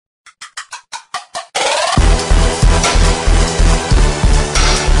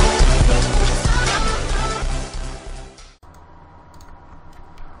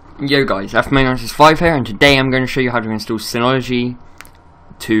Yo guys, F-5 here, and today I'm going to show you how to install Synology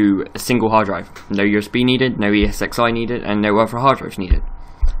to a single hard drive. No USB needed, no ESXi needed, and no other hard drives needed.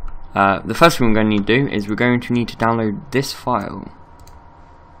 The first thing we're going to need to do is we're going to need to download this file.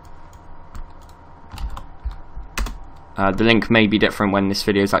 The link may be different when this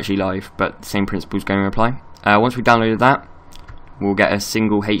video is actually live, but the same principle is going to apply. Once we downloaded that, we'll get a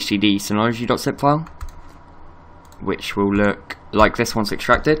single HDD Synology.zip file, which will look like this once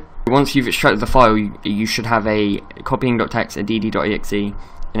extracted. Once you've extracted the file, you should have a copying.txt, a dd.exe,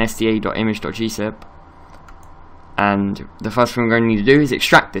 an sta.image.gzip, and the first thing we're going to need to do is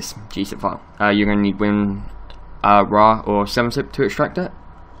extract this gzip file. You're going to need Win, RAR or 7-zip to extract it.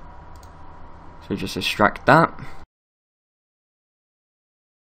 So just extract that.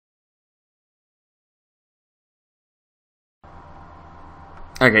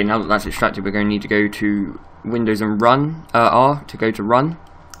 Okay, now that that's extracted, we're going to need to go to Windows and Run, R to go to Run,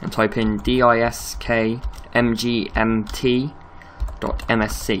 and type in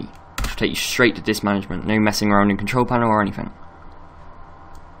diskmgmt.msc, which will take you straight to disk management, no messing around in control panel or anything.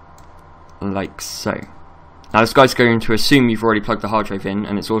 Like so. Now this guy's going to assume you've already plugged the hard drive in,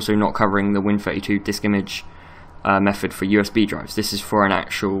 and it's also not covering the Win32 disk image method for USB drives. This is for an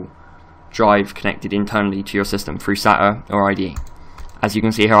actual drive connected internally to your system through SATA or IDE. As you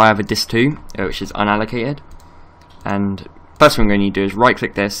can see here, I have a disk 2, which is unallocated, and first thing we're going to need to do is right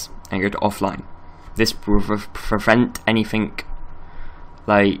click this and go to offline. This will prevent anything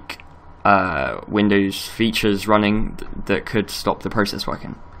like Windows features running that could stop the process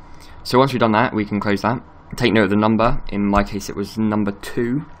working. So once we've done that, we can close that. Take note of the number. In my case it was number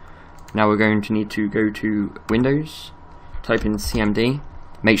 2. Now we're going to need to go to Windows, type in cmd.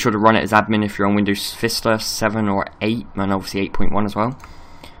 Make sure to run it as admin if you're on Windows Vista 7 or 8, and obviously 8.1 as well.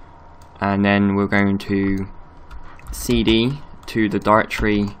 And then we're going to cd to the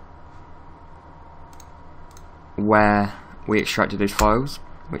directory where we extracted those files,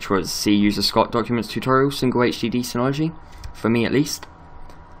 which was C user Scott documents tutorial single HDD Synology, for me at least.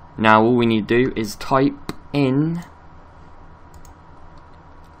 Now all we need to do is type in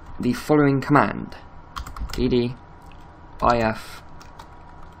the following command: dd if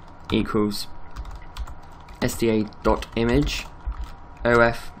equals sta.image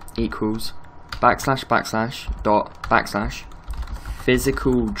of equals //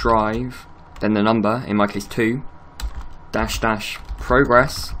 physical drive, then the number, in my case 2, --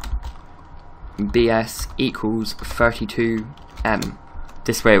 progress bs equals 32m.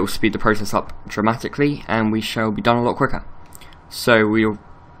 This way it will speed the process up dramatically and we shall be done a lot quicker. So we'll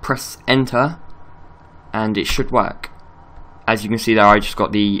press enter and it should work. As you can see there, I just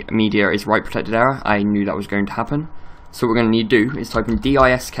got the media is write protected error. I knew that was going to happen. So what we're going to need to do is type in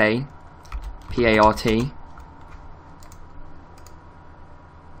disk part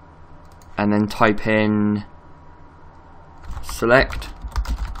and then type in select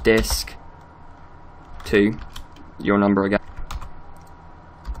disk 2, your number again,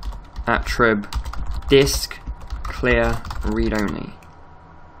 attrib disk clear read only.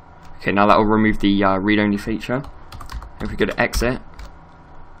 Okay, now that will remove the read only feature. If we go to exit,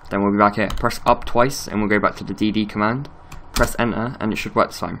 then we'll be back here. Press up twice and we'll go back to the dd command. Press enter and it should work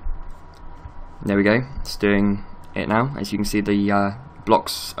this time. There we go, it's doing it now. As you can see, the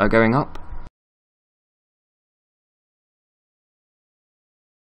blocks are going up.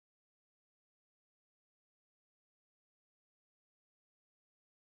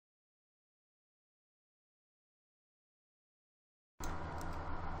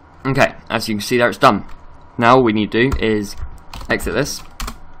 Okay, as you can see there, it's done. Now all we need to do is exit this,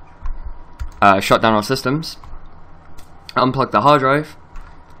 shut down our systems, unplug the hard drive,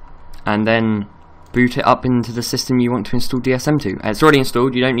 and then boot it up into the system you want to install DSM to. It's already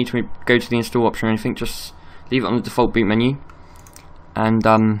installed, you don't need to go to the install option or anything, just leave it on the default boot menu, and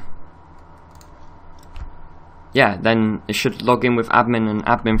yeah, then it should log in with admin and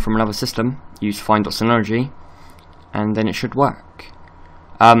admin from another system, use find.synology, and then it should work.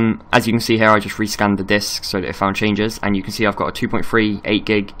 As you can see here, I just rescanned the disk so that it found changes, and you can see I've got a 2.3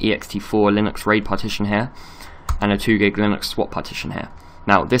 8GB ext4 Linux RAID partition here, and a 2GB Linux swap partition here.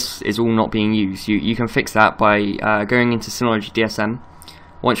 Now this is all not being used. You can fix that by going into Synology DSM.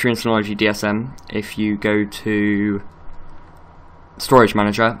 Once you're in Synology DSM, if you go to Storage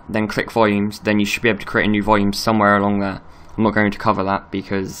Manager, then click Volumes, then you should be able to create a new volume somewhere along there. I'm not going to cover that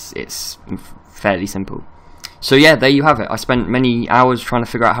because it's fairly simple. So yeah, there you have it. I spent many hours trying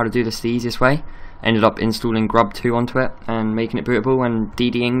to figure out how to do this the easiest way. Ended up installing Grub2 onto it and making it bootable and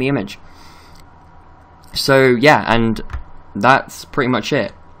DDing the image. So yeah, and that's pretty much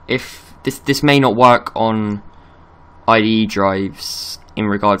it. If this may not work on IDE drives in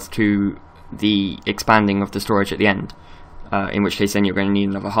regards to the expanding of the storage at the end, in which case then you're going to need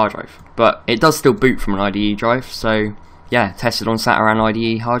another hard drive. But it does still boot from an IDE drive, so yeah, tested on SATA and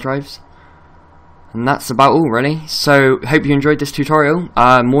IDE hard drives. And that's about all really. So hope you enjoyed this tutorial.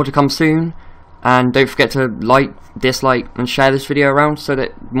 More to come soon, and don't forget to like, dislike and share this video around so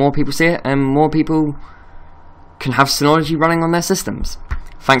that more people see it and more people can have Synology running on their systems.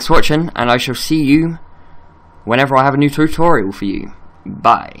 Thanks for watching, and I shall see you whenever I have a new tutorial for you.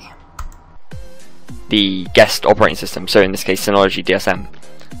 Bye. The guest operating system, so in this case Synology DSM.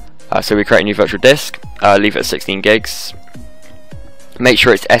 So we create a new virtual disk, leave it at 16 gigs. Make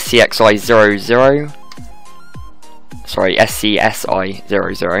sure it's ESXi 00. Sorry, SCSI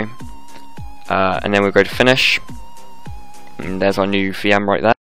 00. And then we'll go to finish. And there's our new VM right there.